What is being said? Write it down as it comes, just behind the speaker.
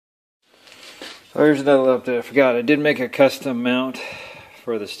So here's another update. I forgot, I did make a custom mount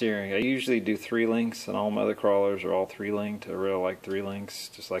for the steering. I usually do 3 links, and all my other crawlers are all 3 linked. I really like 3 links,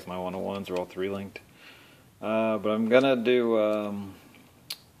 just like my 101s are all 3 linked. But I'm gonna do,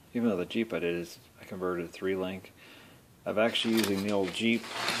 even though the Jeep I converted to 3 link. I'm actually using the old Jeep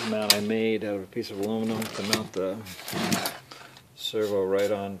mount I made out of a piece of aluminum to mount the servo right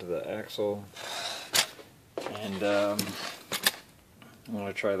onto the axle. And I'm going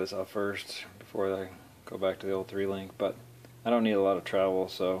to try this out first before I go back to the old 3 link, but I don't need a lot of travel,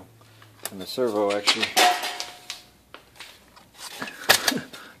 so, and the servo actually,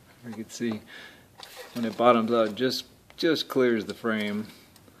 you can see when it bottoms out, just clears the frame.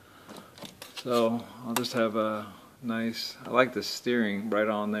 So I'll just have a nice, I like the steering right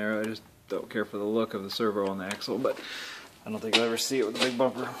on there. I just don't care for the look of the servo on the axle, but I don't think I'll ever see it with a big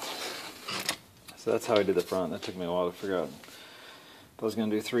bumper. So that's how I did the front. That took me a while to figure out if I was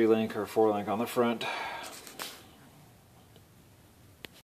going to do 3 link or 4 link on the front.